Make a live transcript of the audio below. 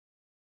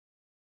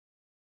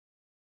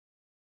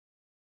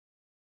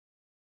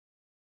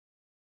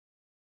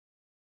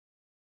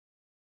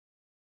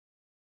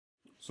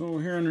So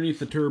here underneath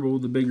the turbo,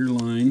 the bigger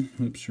line,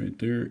 oops, right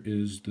there,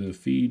 is the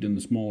feed, and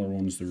the smaller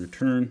one's the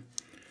return.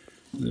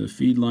 The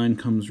feed line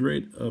comes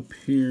right up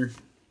here,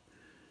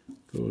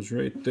 goes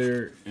right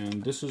there,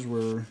 and this is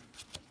where,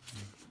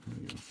 I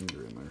got my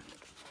finger in there.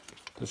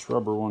 This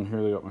rubber one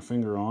here that I got my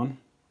finger on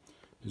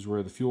is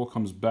where the fuel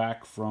comes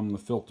back from the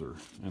filter,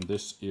 and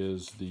this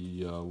is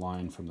the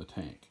line from the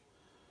tank.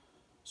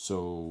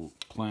 So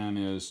plan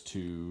is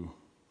to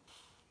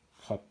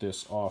cut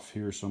this off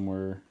here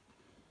somewhere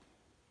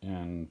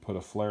and put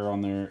a flare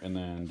on there, and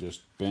then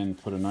just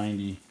bend, put a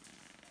 90,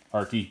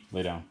 RT,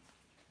 lay down.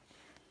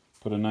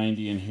 Put a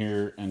 90 in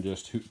here and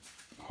just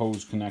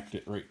hose connect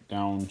it right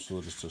down so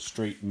that it's a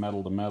straight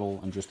metal to metal,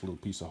 and just a little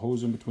piece of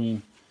hose in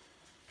between.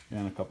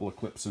 And a couple of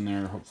clips in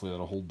there, hopefully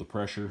that'll hold the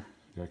pressure.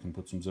 I can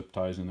put some zip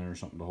ties in there or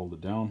something to hold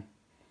it down.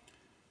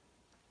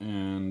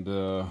 And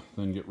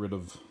then get rid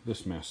of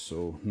this mess.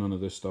 So none of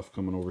this stuff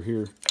coming over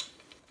here.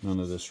 None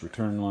of this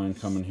return line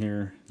coming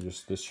here.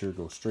 Just this here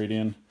goes straight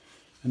in.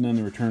 And then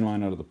the return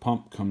line out of the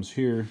pump comes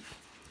here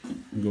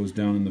and goes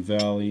down in the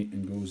valley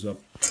and goes up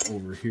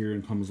over here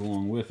and comes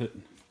along with it.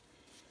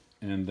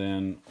 And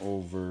then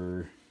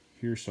over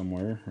here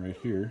somewhere, right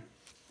here,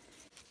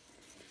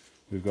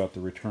 we've got the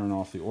return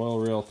off the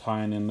oil rail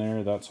tying in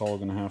there. That's all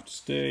going to have to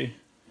stay.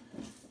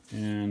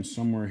 And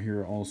somewhere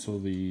here also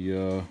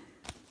the,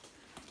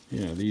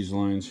 yeah, these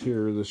lines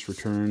here, this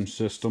return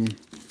system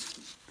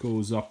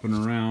goes up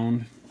and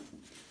around.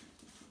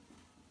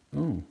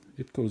 Oh,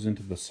 it goes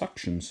into the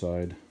suction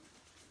side.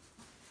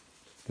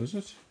 Does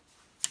it?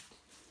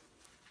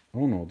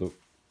 Oh no, the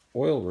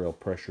oil rail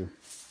pressure.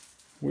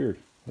 Weird,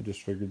 I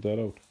just figured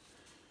that out.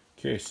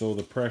 Okay, so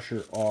the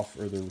pressure off,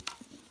 or the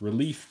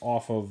relief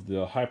off of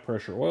the high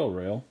pressure oil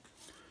rail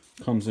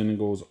comes in and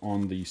goes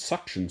on the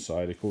suction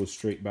side. It goes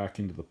straight back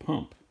into the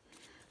pump.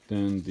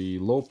 Then the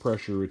low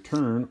pressure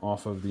return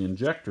off of the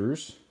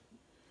injectors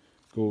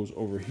goes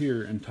over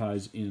here and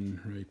ties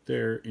in right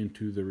there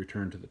into the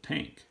return to the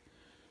tank.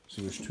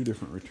 So there's two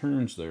different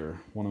returns there.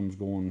 One of them's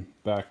going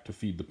back to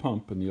feed the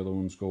pump, and the other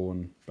one's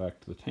going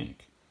back to the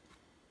tank.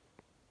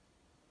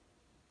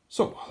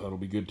 So that'll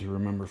be good to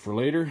remember for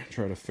later.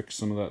 Try to fix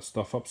some of that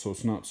stuff up so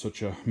it's not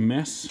such a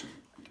mess.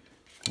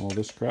 All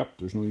this crap,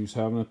 there's no use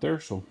having it there,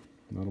 so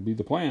that'll be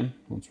the plan.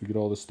 Once we get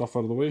all this stuff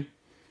out of the way,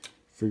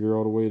 figure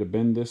out a way to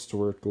bend this to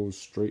where it goes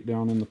straight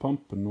down in the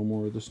pump and no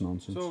more of this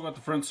nonsense. So I've got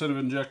the front set of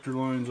injector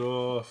lines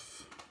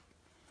off.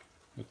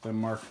 Got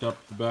them marked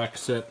up. The back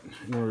set,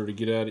 in order to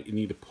get at it, you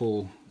need to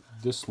pull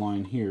this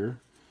line here,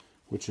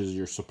 which is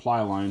your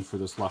supply line for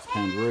this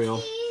left-hand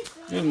rail.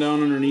 And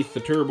down underneath the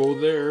turbo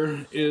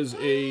there is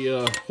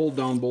a hold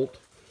down bolt.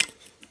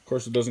 Of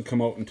course it doesn't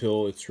come out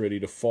until it's ready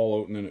to fall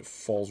out, and then it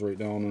falls right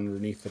down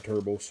underneath the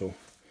turbo. So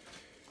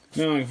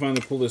now I can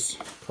finally pull this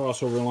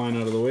crossover line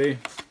out of the way,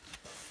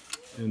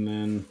 and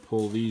then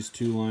pull these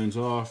two lines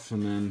off,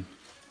 and then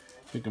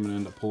I think I'm going to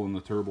end up pulling the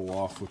turbo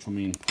off, which will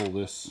mean pull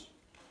this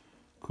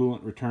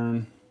coolant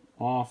return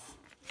off,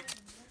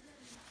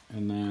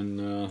 and then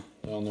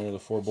down there are the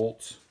 4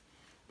 bolts.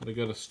 But I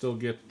got to still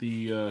get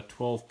the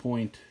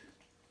 12-point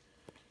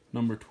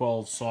number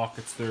 12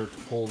 sockets there to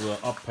pull the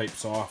up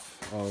pipes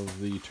off of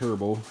the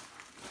turbo.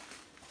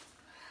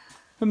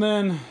 And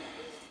then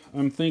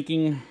I'm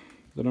thinking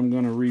that I'm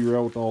going to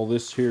reroute all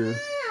this here.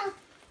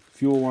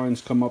 Fuel lines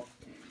come up,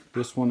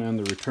 this one and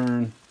the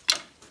return.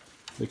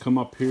 They come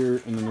up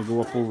here and then they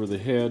go up over the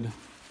head.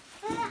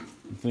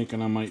 I'm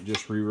thinking I might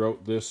just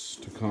reroute this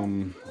to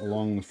come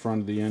along the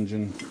front of the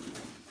engine,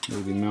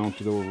 maybe mount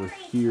it over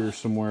here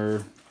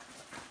somewhere,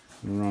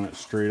 and run it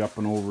straight up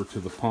and over to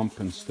the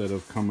pump instead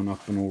of coming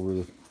up and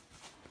over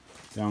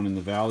down in the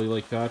valley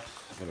like that.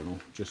 I don't know,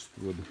 just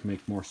would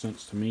make more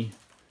sense to me.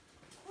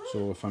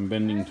 So if I'm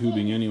bending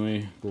tubing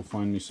anyway, go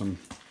find me some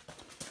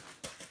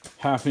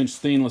 1/2-inch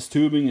stainless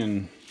tubing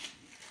and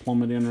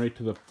plumb it in right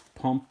to the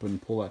pump and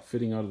pull that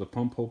fitting out of the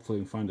pump. Hopefully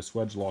I can find a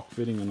swedge lock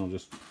fitting, and I'll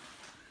just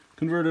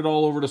convert it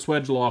all over to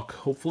swedge lock,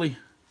 hopefully.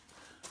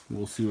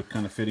 We'll see what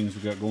kind of fittings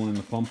we got going in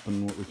the pump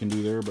and what we can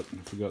do there, but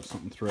if we got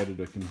something threaded,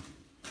 I can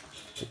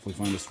hopefully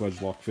find a swedge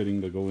lock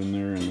fitting to go in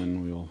there, and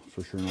then we'll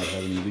for sure not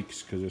have any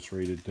leaks because it's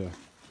rated to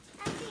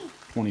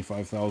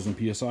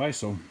 25,000 psi,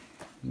 so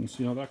we'll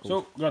see how that goes.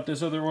 So got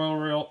this other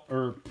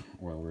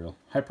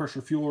high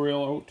pressure fuel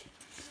rail out.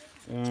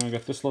 I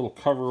got this little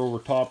cover over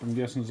top. I'm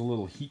guessing it's a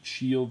little heat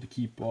shield to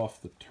keep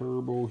off the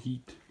turbo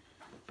heat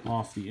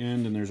off the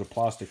end, and there's a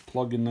plastic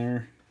plug in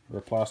there, or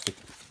a plastic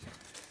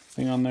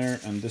thing on there,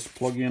 and this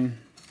plug-in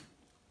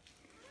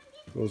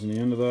goes in the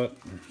end of that.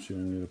 See,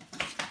 it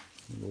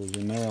goes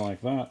in there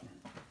like that,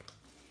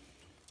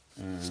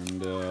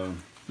 and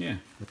yeah,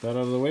 get that out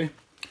of the way.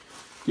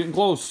 Getting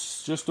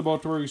close, just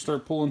about to where you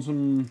start pulling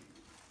some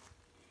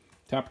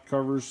tappet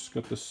covers.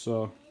 Got this,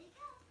 I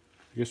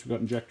guess we've got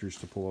injectors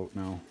to pull out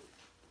now.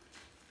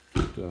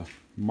 To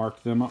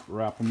mark them up,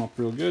 wrap them up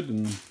real good,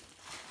 and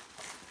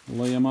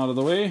lay them out of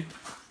the way.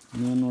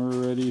 And then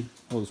we're ready.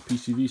 Oh, this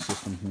PCV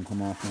system can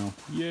come off now.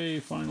 Yay,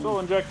 finally. So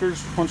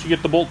injectors, once you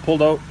get the bolt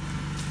pulled out,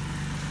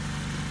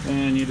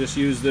 and you just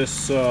use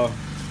this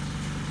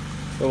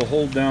little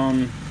hold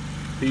down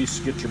piece,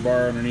 get your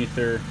bar underneath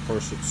there. Of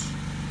course, it's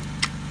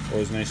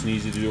always nice and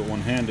easy to do it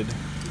one-handed.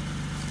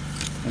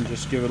 And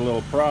just give it a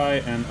little pry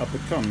and up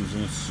it comes,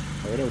 and it's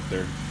right out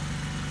there.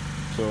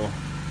 So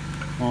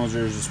as long as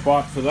there's a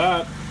spot for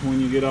that, when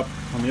you get up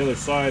on the other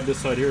side, this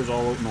side here is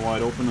all open and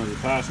wide open as the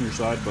passenger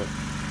side, but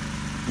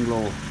a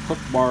little hook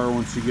bar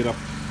once you get up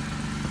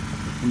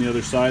on the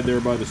other side there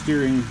by the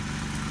steering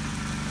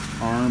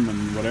arm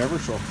and whatever.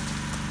 So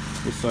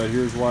this side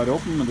here is wide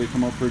open, and they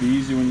come up pretty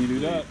easy when you do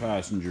that.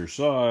 Passenger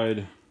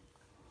side,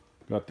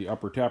 got the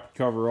upper tappet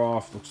cover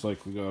off. Looks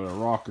like we got a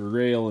rocker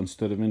rail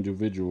instead of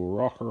individual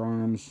rocker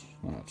arms.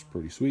 That's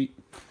pretty sweet.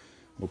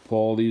 We'll pull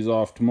all these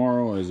off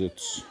tomorrow as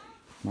it's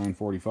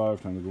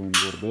 9:45, time to go in and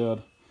go to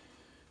bed.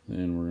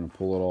 Then we're going to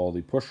pull out all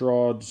the push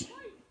rods,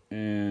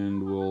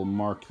 and we'll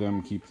mark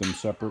them, keep them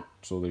separate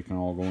so they can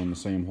all go in the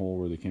same hole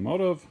where they came out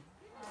of.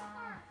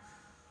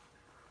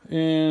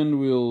 And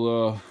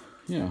we'll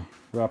yeah,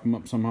 wrap them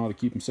up somehow to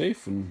keep them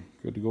safe, and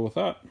good to go with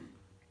that.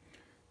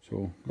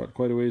 So got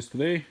quite a ways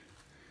today.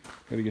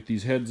 Got to get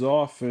these heads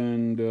off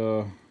and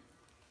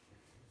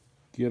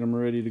get them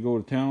ready to go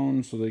to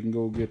town so they can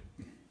go get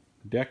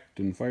decked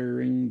and fire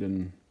ringed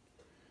and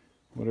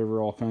whatever,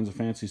 all kinds of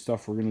fancy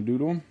stuff we're going to do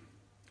to them.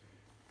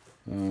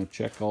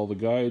 Check all the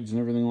guides and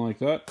everything like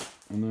that,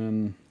 and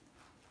then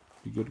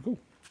be good to go.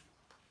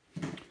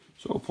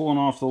 So pulling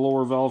off the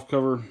lower valve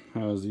cover,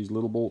 has these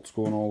little bolts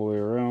going all the way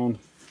around,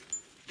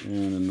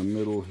 and in the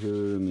middle here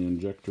in the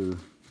injector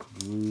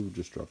groove,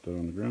 just dropped that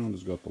on the ground,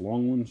 has got the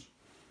long ones.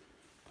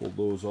 Pulled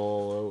those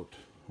all out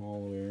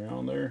all the way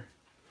around there.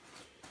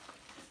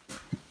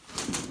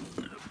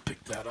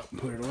 Pick that up and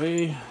put it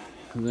away.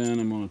 And then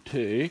I'm going to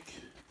take,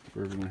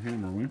 wherever my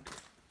hammer went,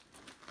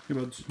 hey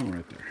buds, oh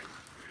right there.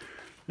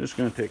 Just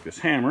going to take this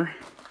hammer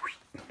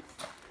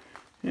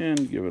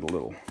and give it a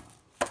little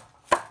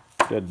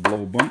dead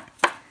blow bump.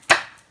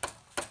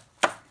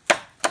 I'm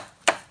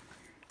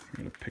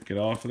going to pick it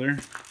off of there.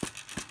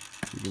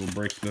 It'll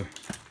break the,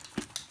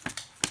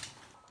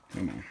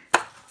 come on.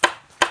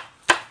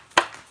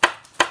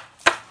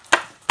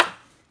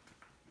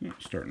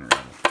 It's starting to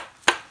rattle.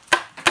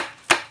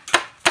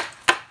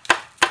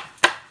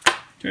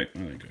 Okay, I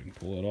think I can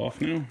pull it off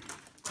now.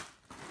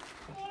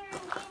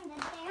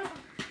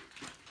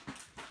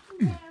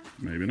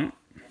 Maybe not.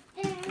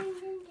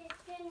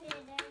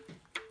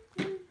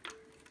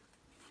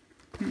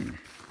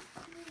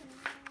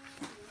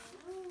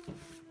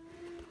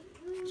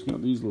 It's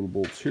got these little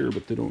bolts here,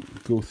 but they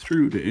don't go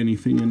through to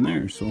anything in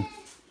there, so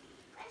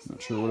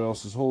not sure what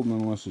else is holding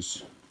unless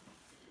it's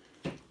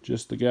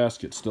just the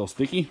gasket still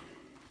sticky.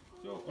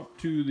 So up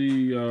to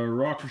the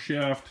rocker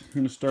shaft, I'm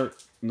going to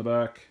start in the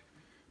back,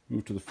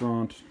 move to the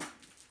front,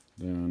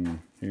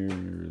 then here,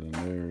 then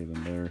there,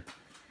 then there.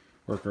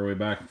 Work our way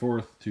back and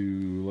forth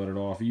to let it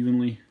off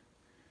evenly.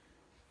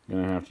 I'm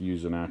going to have to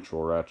use an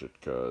actual ratchet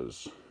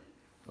because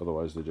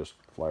otherwise they just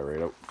fly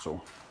right out.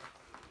 So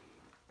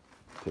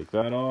take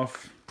that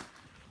off,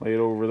 lay it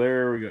over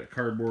there. We got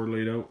cardboard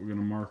laid out. We're going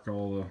to mark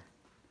all the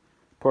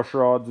push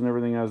rods and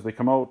everything as they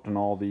come out, and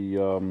all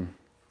the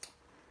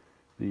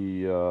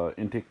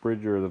intake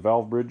bridge or the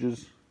valve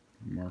bridges.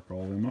 Mark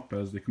all them up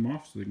as they come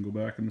off so they can go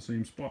back in the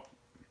same spot.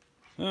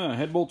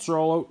 Head bolts are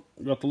all out.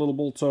 Got the little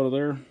bolts out of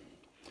there.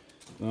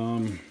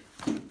 Thing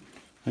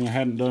I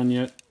hadn't done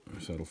yet,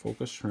 so it'll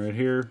focus right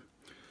here.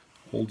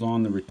 Holds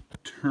on the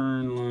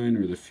return line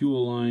or the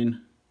fuel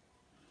line.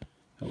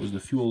 That was the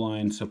fuel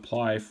line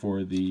supply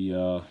for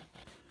the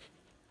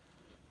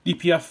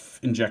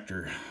DPF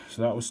injector.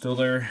 So that was still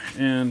there.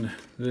 And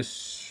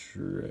this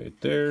right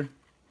there,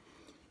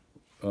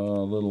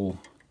 little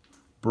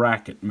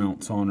bracket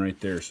mounts on right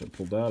there. So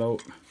pull that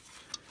out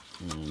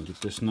and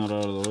get this nut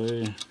out of the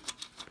way.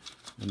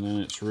 And then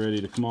it's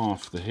ready to come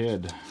off the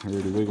head. I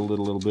already wiggled it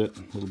a little bit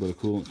of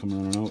coolant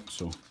coming in and out,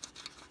 so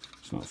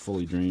it's not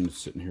fully drained. It's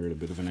sitting here at a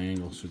bit of an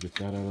angle, so get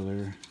that out of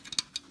there.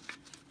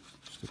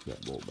 Stick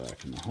that bolt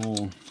back in the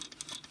hole.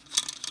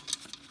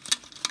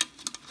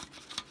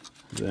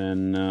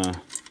 Then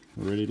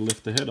we're ready to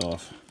lift the head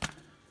off.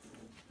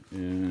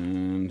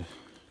 And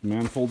the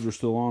manifolds are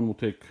still on. We'll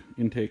take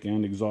intake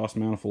and exhaust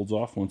manifolds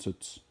off once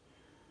it's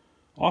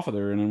off of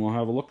there, and then we'll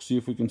have a look, see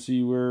if we can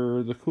see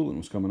where the coolant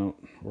was coming out,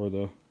 or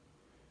the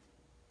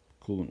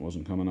coolant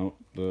wasn't coming out,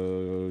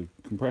 the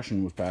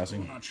compression was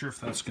passing. I'm not sure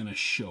if that's going to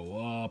show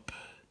up.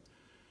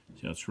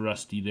 See how it's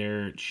rusty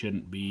there? It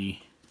shouldn't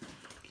be.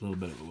 A little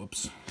bit of,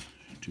 whoops,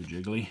 too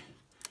jiggly.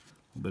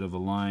 A bit of a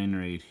line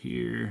right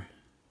here.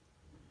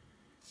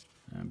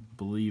 I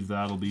believe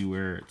that'll be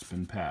where it's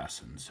been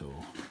passing, so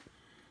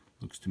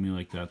looks to me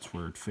like that's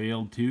where it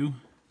failed to.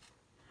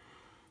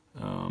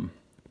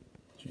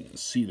 You can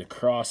see the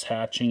cross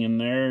hatching in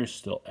there is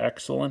still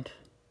excellent.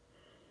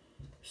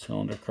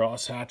 Cylinder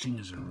cross hatching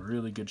is in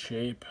really good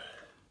shape.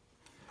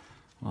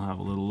 I'll have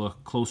a little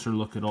closer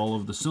look at all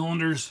of the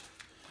cylinders.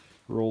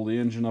 Roll the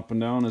engine up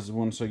and down as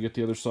once I get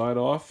the other side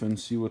off and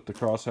see what the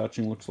cross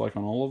hatching looks like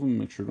on all of them.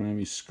 Make sure I don't have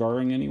any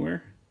scarring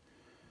anywhere.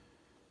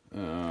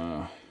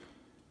 For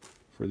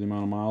the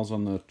amount of miles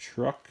on the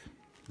truck,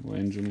 The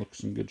engine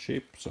looks in good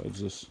shape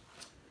besides this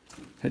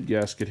head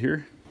gasket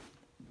here.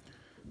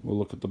 We'll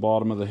look at the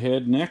bottom of the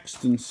head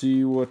next and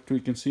see what we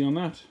can see on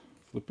that.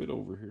 Flip it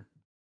over here.